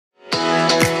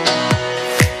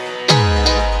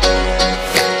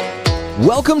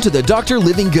Welcome to the Dr.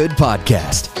 Living Good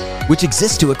podcast, which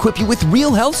exists to equip you with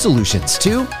real health solutions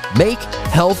to make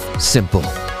health simple.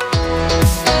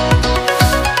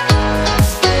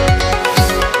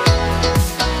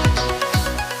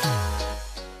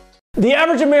 The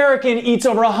average American eats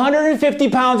over 150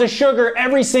 pounds of sugar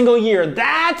every single year.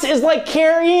 That is like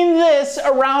carrying this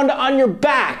around on your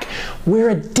back.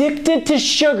 We're addicted to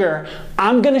sugar.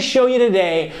 I'm going to show you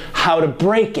today how to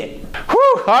break it.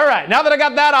 Whew, all right, now that I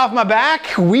got that off my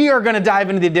back, we are going to dive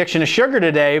into the addiction of sugar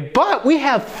today, but we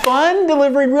have fun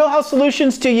delivering real health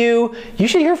solutions to you. You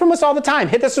should hear from us all the time.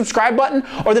 Hit the subscribe button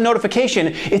or the notification.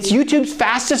 It's YouTube's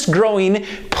fastest growing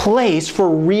place for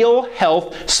real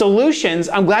health solutions.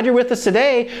 I'm glad you're with us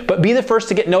today, but be the first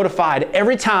to get notified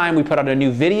every time we put out a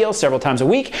new video several times a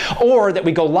week, or that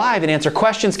we go live and answer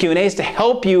questions, Q&As to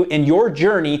help you in your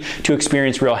journey to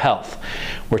experience real health.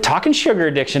 We're talking sugar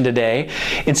addiction today.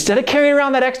 Instead of carrying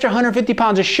around that extra 150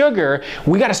 pounds of sugar,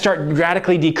 we got to start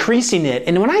radically decreasing it.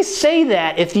 And when I say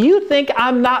that, if you think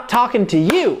I'm not talking to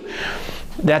you,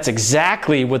 that's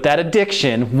exactly what that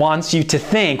addiction wants you to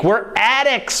think. We're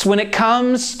addicts when it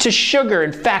comes to sugar.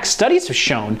 In fact, studies have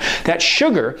shown that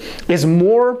sugar is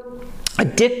more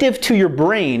addictive to your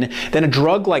brain than a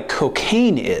drug like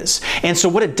cocaine is. And so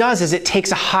what it does is it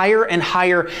takes a higher and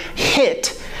higher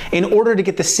hit in order to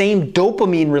get the same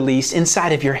dopamine release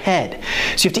inside of your head.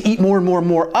 So you have to eat more and more and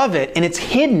more of it, and it's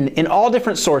hidden in all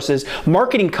different sources.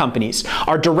 Marketing companies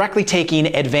are directly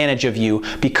taking advantage of you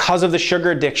because of the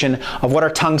sugar addiction, of what our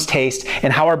tongues taste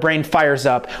and how our brain fires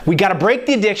up. We gotta break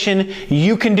the addiction.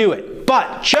 You can do it.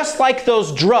 But just like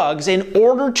those drugs, in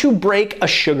order to break a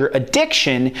sugar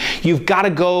addiction, you've got to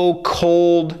go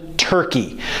cold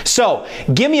turkey. So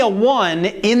give me a 1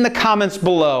 in the comments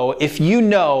below if you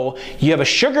know you have a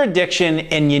sugar addiction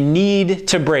and you need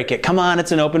to break it. Come on,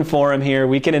 it's an open forum here.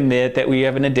 We can admit that we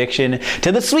have an addiction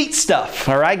to the sweet stuff.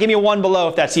 All right, give me a 1 below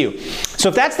if that's you. So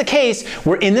if that's the case,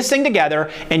 we're in this thing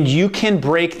together and you can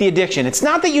break the addiction. It's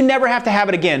not that you never have to have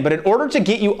it again, but in order to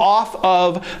get you off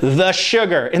of the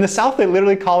sugar, in the South they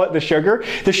literally call it the sugar.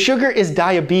 The sugar is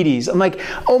diabetes. I'm like,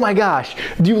 oh my gosh,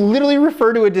 do you literally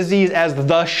refer to a disease as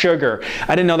the sugar?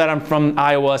 I didn't know that. I'm from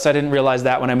Iowa, so I didn't realize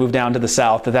that when I moved down to the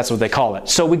South, that that's what they call it.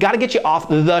 So we got to get you off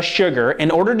the sugar. In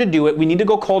order to do it, we need to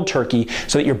go cold turkey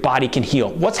so that your body can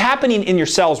heal. What's happening in your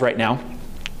cells right now?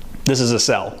 This is a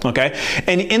cell, okay?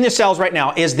 And in the cells right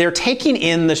now is they're taking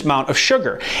in this amount of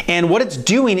sugar. And what it's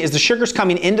doing is the sugar's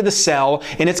coming into the cell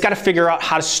and it's got to figure out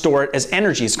how to store it as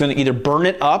energy. It's going to either burn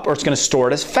it up or it's going to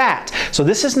store it as fat. So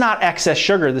this is not excess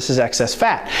sugar, this is excess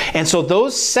fat. And so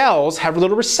those cells have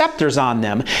little receptors on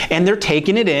them and they're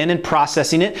taking it in and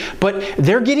processing it, but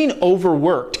they're getting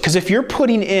overworked because if you're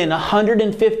putting in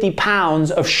 150 pounds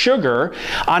of sugar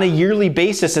on a yearly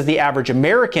basis as the average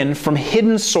American from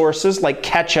hidden sources like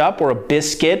ketchup, or a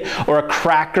biscuit, or a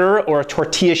cracker, or a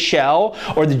tortilla shell,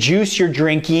 or the juice you're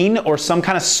drinking, or some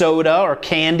kind of soda or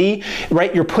candy,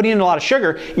 right? You're putting in a lot of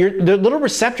sugar. The little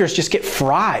receptors just get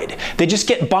fried. They just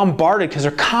get bombarded because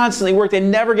they're constantly working. They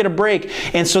never get a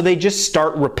break. And so they just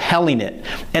start repelling it.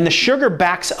 And the sugar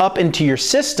backs up into your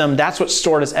system. That's what's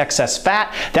stored as excess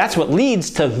fat. That's what leads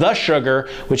to the sugar,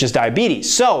 which is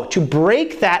diabetes. So to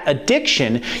break that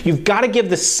addiction, you've got to give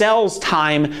the cells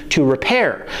time to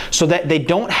repair so that they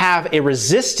don't have a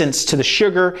resistance to the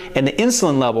sugar and the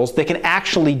insulin levels. They can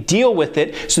actually deal with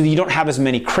it so that you don't have as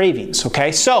many cravings,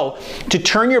 okay? So to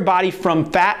turn your body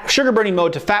from sugar burning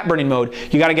mode to fat burning mode,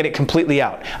 you got to get it completely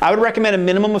out. I would recommend a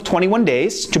minimum of 21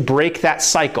 days to break that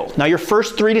cycle. Now your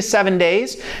first 3 to 7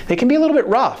 days, they can be a little bit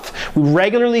rough. We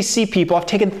regularly see people, I've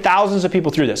taken thousands of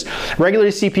people through this, regularly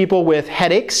see people with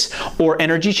headaches or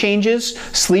energy changes,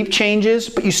 sleep changes,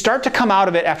 but you start to come out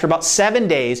of it after about 7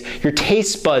 days, your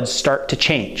taste buds start to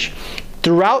change.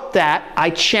 Throughout that, I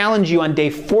challenge you on day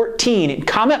 14,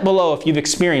 comment below if you've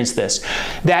experienced this,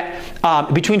 that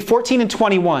between 14 and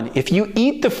 21, if you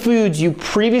eat the foods you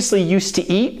previously used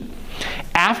to eat,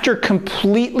 after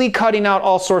completely cutting out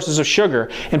all sources of sugar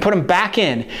and put them back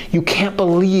in, you can't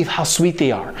believe how sweet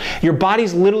they are. Your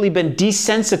body's literally been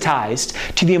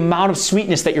desensitized to the amount of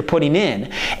sweetness that you're putting in.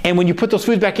 And when you put those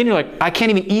foods back in, you're like, I can't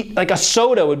even eat, like a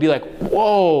soda would be like,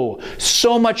 whoa,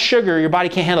 so much sugar, your body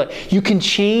can't handle it. You can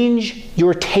change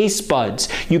your taste buds,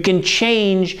 you can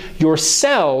change your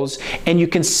cells, and you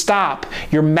can stop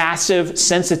your massive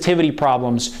sensitivity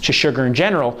problems to sugar in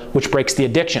general, which breaks the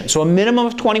addiction. So a minimum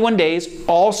of 21 days. days,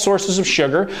 all sources of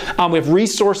sugar. We have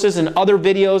resources and other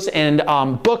videos and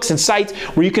books and sites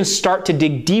where you can start to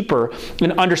dig deeper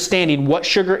in understanding what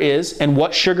sugar is and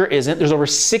what sugar isn't. There's over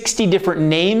 60 different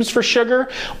names for sugar.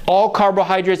 All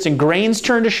carbohydrates and grains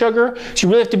turn to sugar. So you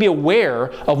really have to be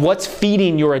aware of what's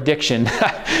feeding your addiction,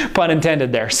 pun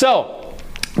intended there. So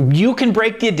you can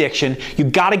break the addiction. You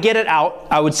got to get it out.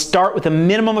 I would start with a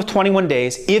minimum of 21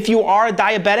 days. If you are a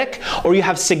diabetic or you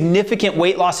have significant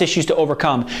weight loss issues to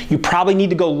overcome, you probably need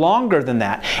to go longer than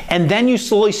that. And then you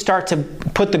slowly start to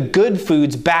put the good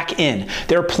foods back in.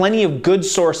 There are plenty of good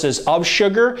sources of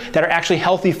sugar that are actually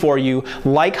healthy for you,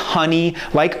 like honey,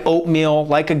 like oatmeal,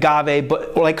 like agave,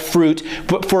 but like fruit.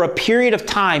 But for a period of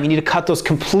time, you need to cut those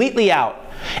completely out.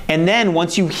 And then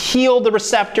once you heal the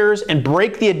receptors and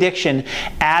break the addiction,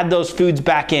 add those foods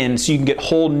back in so you can get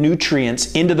whole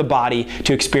nutrients into the body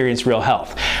to experience real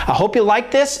health. I hope you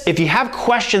like this. If you have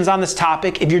questions on this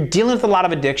topic, if you're dealing with a lot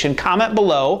of addiction, comment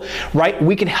below, right?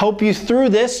 We can help you through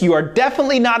this. You are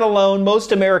definitely not alone.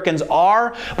 Most Americans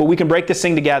are, but we can break this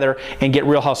thing together and get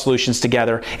real health solutions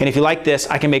together. And if you like this,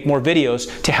 I can make more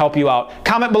videos to help you out.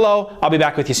 Comment below. I'll be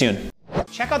back with you soon.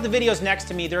 Check out the videos next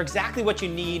to me. They're exactly what you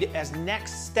need as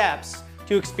next steps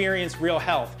to experience real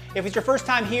health. If it's your first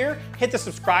time here, hit the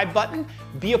subscribe button.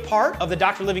 Be a part of the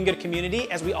Dr. Living Good community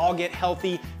as we all get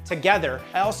healthy together.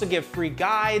 I also give free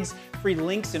guides, free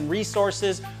links and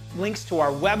resources, links to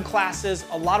our web classes,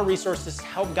 a lot of resources to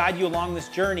help guide you along this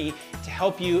journey to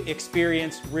help you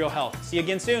experience real health. See you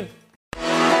again soon.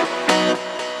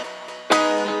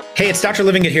 Hey, it's Dr.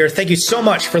 Living Good here. Thank you so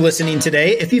much for listening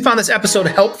today. If you found this episode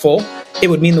helpful, it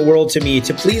would mean the world to me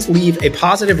to please leave a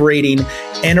positive rating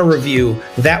and a review.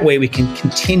 That way we can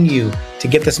continue to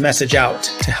get this message out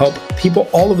to help people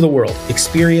all over the world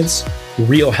experience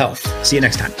real health. See you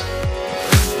next time.